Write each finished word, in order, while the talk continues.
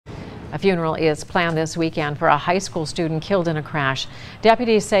A funeral is planned this weekend for a high school student killed in a crash.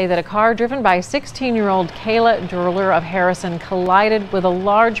 Deputies say that a car driven by 16-year-old Kayla Duerler of Harrison collided with a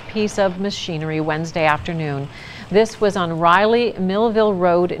large piece of machinery Wednesday afternoon. This was on Reily Millville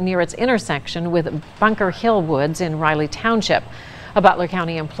Road near its intersection with Bunker Hill Woods in Reily Township. A Butler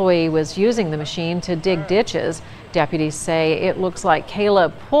County employee was using the machine to dig ditches. Deputies say it looks like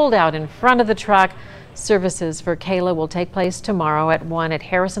Kayla pulled out in front of the truck. Services for Kayla will take place tomorrow at 1 at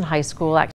Harrison High School.